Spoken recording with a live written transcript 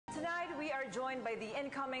are joined by the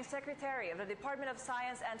incoming Secretary of the Department of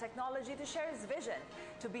Science and Technology to share his vision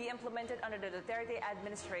to be implemented under the Duterte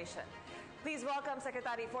administration. Please welcome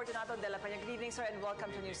Secretary Fortunato dela Peña. Good evening, sir, and welcome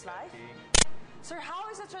to NewsLife. Sir, how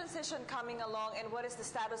is the transition coming along, and what is the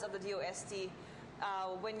status of the DOST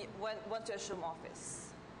once you assume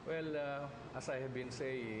office? Well, as I have been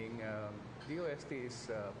saying, DOST is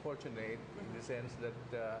fortunate in the sense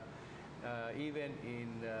that even in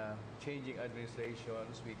changing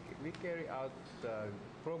administrations, we carry out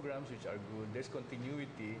programs which are good. There's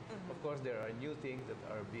continuity. Of course, there are new things that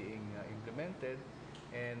are being implemented,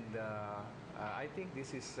 and I think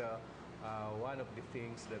this is one of the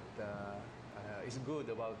things that is good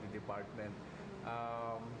about the department.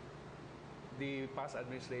 The past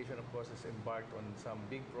administration, of course, has embarked on some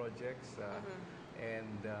big projects,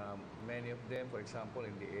 and many of them, for example,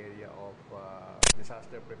 in the area of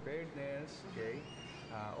disaster preparedness,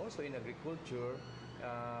 also in agriculture.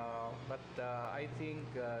 But I think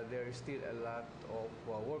there is still a lot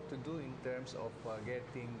of work to do in terms of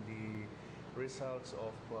getting the results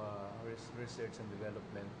of research and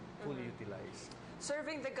development fully utilized.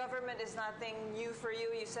 Serving the government is nothing new for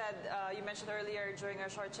you. You said, you mentioned earlier during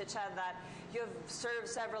our short chit-chat that you have served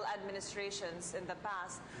several administrations in the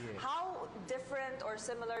past. Yes. How different or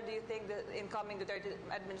similar do you think the incoming Duterte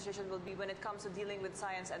administration will be when it comes to dealing with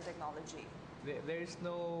science and technology? There is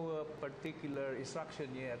no particular instruction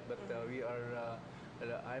yet, but we are.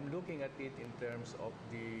 I'm looking at it in terms of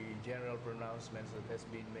the general pronouncements that has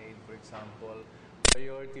been made. For example,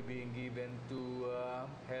 priority being given to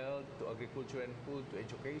health, to agriculture and food, to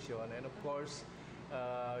education, and of course,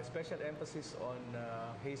 special emphasis on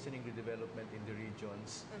hastening the development in the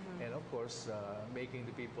regions, and of course, making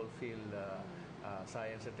the people feel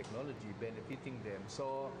science and technology benefiting them.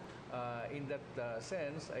 So, in that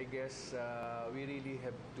sense, I guess we really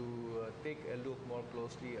have to take a look more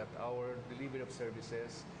closely at our delivery of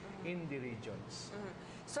services in the regions.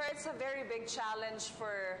 Sir, it's a very big challenge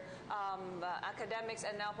for academics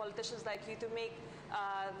and now politicians like you to make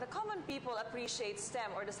the common people appreciate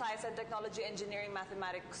STEM, or the science and technology, engineering,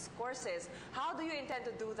 mathematics courses. How do you intend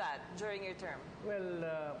to do that during your term?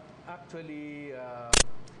 Well, actually,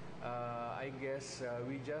 I guess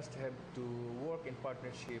we just have to work in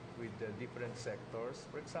partnership with the different sectors.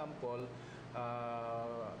 For example,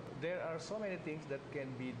 there are so many things that can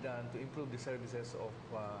be done to improve the services of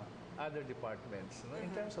other departments. In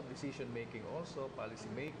terms of decision making, also policy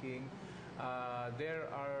making, there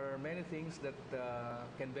are many things that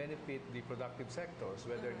can benefit the productive sectors,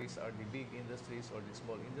 whether these are the big industries or the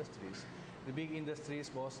small industries. The big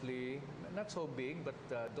industries mostly, not so big, but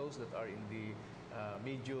those that are in the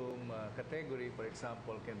medium category, for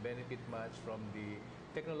example, can benefit much from the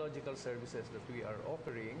technological services that we are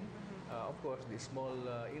offering. Of course, the small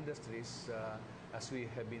industries, as we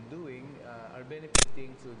have been doing, are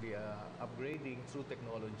benefiting through the upgrading through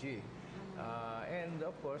technology. And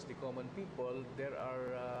of course, the common people, there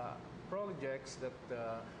are projects that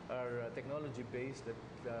are technology-based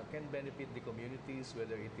that can benefit the communities,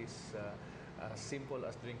 whether it is as simple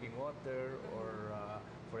as drinking water or,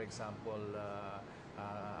 for example,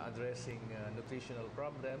 addressing nutritional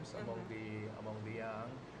problems among the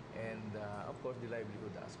young, and of course the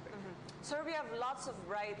livelihood aspect. Sir, we have lots of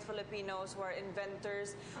bright Filipinos who are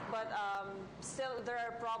inventors, but still there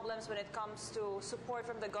are problems when it comes to support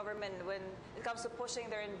from the government, when it comes to pushing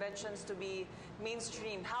their inventions to be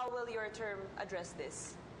mainstream. How will your term address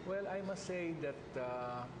this? Well, I must say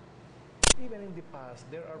that even in the past,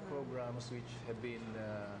 there are programs which have been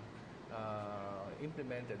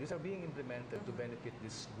implemented. These are being implemented to benefit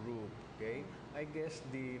this group. Okay, I guess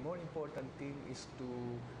the more important thing is to,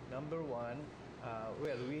 number one,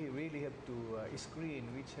 well, we really have to screen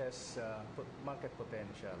which has market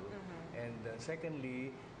potential, and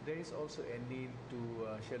secondly, there is also a need to,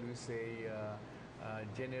 shall we say,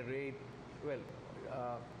 generate, well,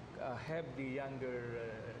 have the younger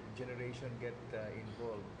generation get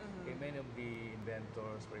involved. Okay, many of the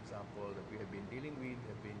inventors, for example, that we have been dealing with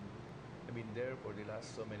have been there for the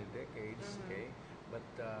last so many decades. Okay, but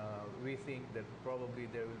we think that probably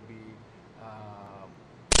there will be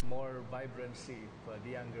more vibrancy if the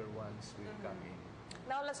younger ones will come in.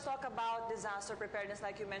 Now let's talk about disaster preparedness.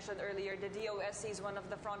 Like you mentioned earlier, the DOST is one of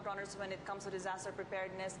the front runners when it comes to disaster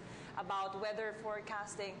preparedness, about weather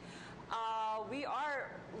forecasting. We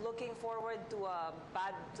are looking forward to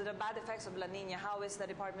the bad effects of La Nina. How is the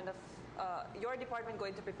your department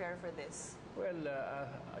going to prepare for this? Well,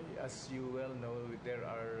 as you well know, there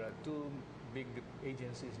are two big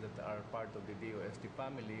agencies that are part of the DOST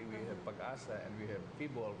family. We have Pag-asa and we have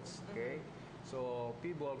PBOLCS. Okay, so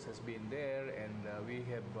PBOLCS has been there, and we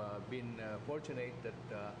have been fortunate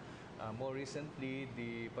that More recently,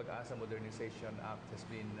 the Pag-asa Modernization Act has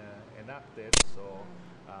been enacted. So,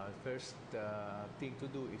 first thing to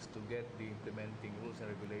do is to get the implementing rules and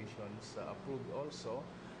regulations approved also.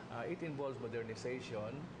 It involves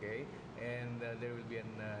modernization, okay, and there will be a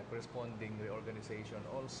corresponding reorganization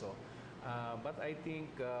also. But I think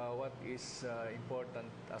what is important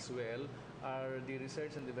as well are the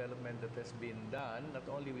research and development that has been done, not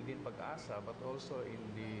only within Pag-asa, but also in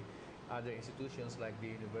the other institutions like the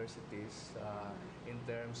universities in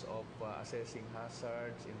terms of assessing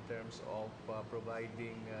hazards, in terms of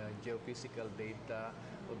providing geophysical data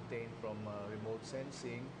obtained from remote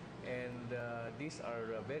sensing. And these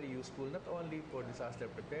are very useful not only for disaster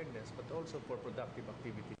preparedness but also for productive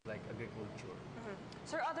activities like agriculture.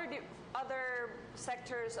 Sir, other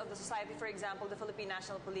sectors of the society, for example, the Philippine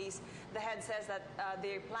National Police, the head says that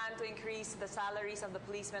they plan to increase the salaries of the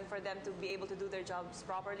policemen for them to be able to do their jobs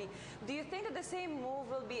properly. Do you think that the same move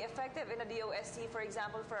will be effective in the DOST, for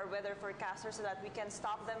example, for our weather forecasters, so that we can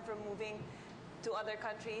stop them from moving to other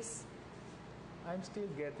countries? I'm still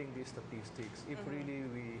getting these statistics. If really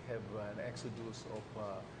we have an exodus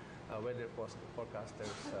of weather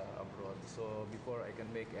forecasters abroad. So before I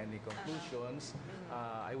can make any conclusions,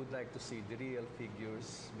 I would like to see the real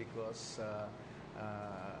figures, because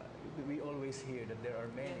we always hear that there are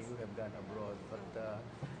many who have gone abroad, but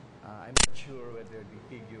I'm not sure whether the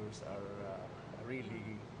figures are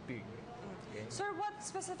really big. Okay. Sir, what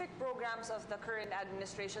specific programs of the current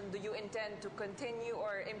administration do you intend to continue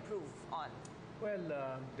or improve on?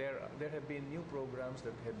 Well, there have been new programs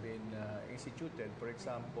that have been instituted. For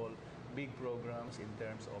example, big programs in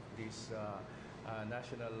terms of this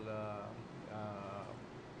national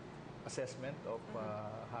assessment of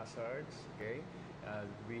hazards. Okay,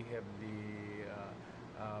 we have the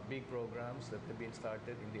big programs that have been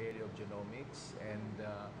started in the area of genomics, and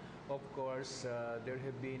of course, there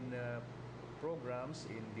have been programs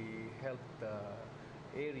in the health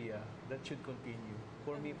area that should continue.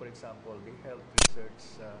 For me, for example, the health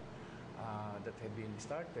research that have been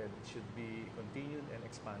started should be continued and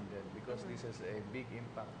expanded, because this has a big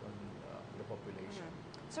impact on the population.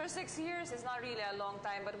 Sir, 6 years is not really a long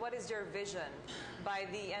time, but what is your vision by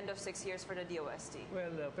the end of 6 years for the DOST?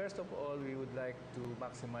 Well, first of all, we would like to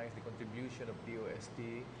maximize the contribution of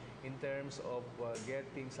DOST in terms of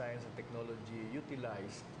getting science and technology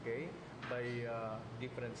utilized, okay, by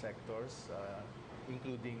different sectors,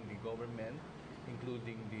 including the government,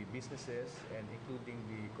 including the businesses, and including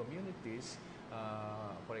the communities,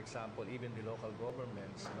 for example, even the local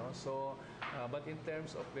governments. You know? So, but in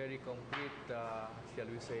terms of very concrete, shall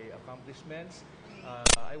we say, accomplishments,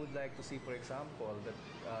 I would like to see, for example, that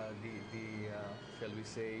shall we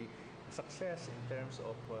say, success in terms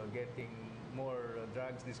of getting more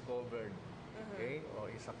drugs discovered, okay, or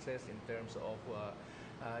a success in terms of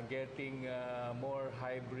getting more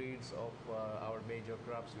hybrids of our major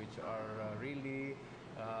crops, which are really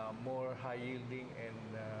more high yielding and,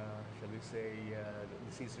 shall we say,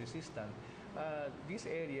 disease resistant. These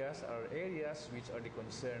areas are areas which are the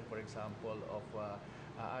concern, for example, of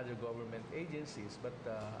other government agencies, but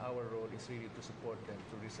our role is really to support them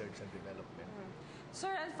through research and development.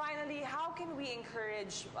 Sir, and finally, how can we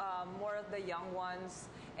encourage more of the young ones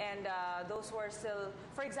and those who are still,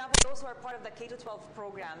 for example, those who are part of the K-12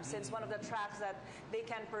 program, since one of the tracks that they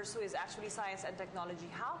can pursue is actually science and technology?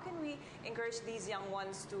 How can we encourage these young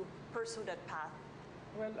ones to pursue that path?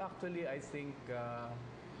 Well, actually, I think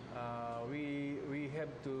we have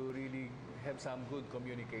to really have some good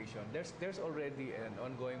communication. There's already an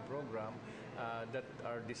ongoing program that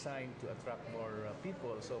are designed to attract more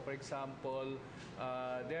people. So, for example,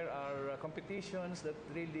 there are competitions that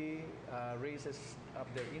really raises up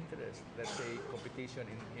their interest. Let's say competition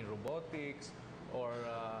in robotics, or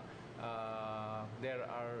there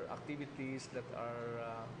are activities that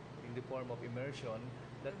are in the form of immersion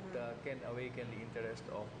that can awaken the interest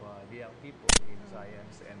of the young people in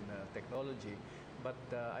science and technology. But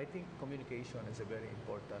I think communication is a very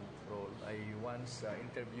important role. I once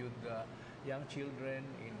interviewed young children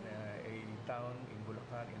in a town in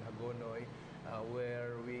Bulacan, in Hagonoy,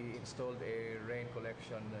 where we installed a rain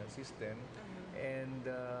collection system, and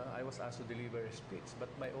I was asked to deliver a speech, but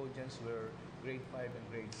my audience were grade 5 and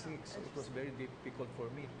grade 6, so it was very difficult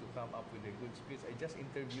for me to come up with a good speech. I just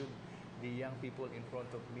interviewed the young people in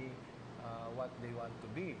front of me, what they want to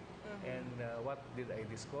be, and what did I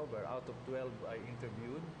discover. Out of 12 I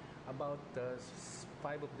interviewed, about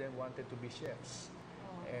 5 of them wanted to be chefs,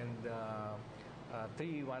 and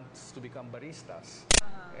 3 wants to become baristas,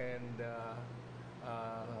 and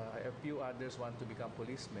a few others want to become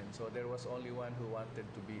policemen. So there was only one who wanted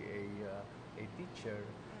to be a teacher.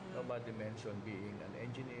 Nobody mentioned being an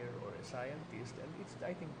engineer or a scientists, and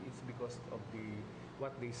I think it's because of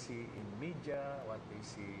what they see in media, what they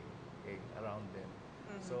see around them.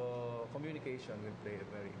 So communication will play a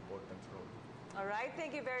very important role. All right,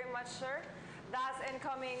 thank you very much, sir. That's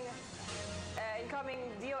incoming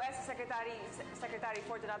DOST Secretary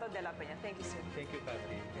Fortunato de la Peña. Thank you, sir. Thank you,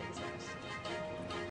 Kathy. Thank you so much.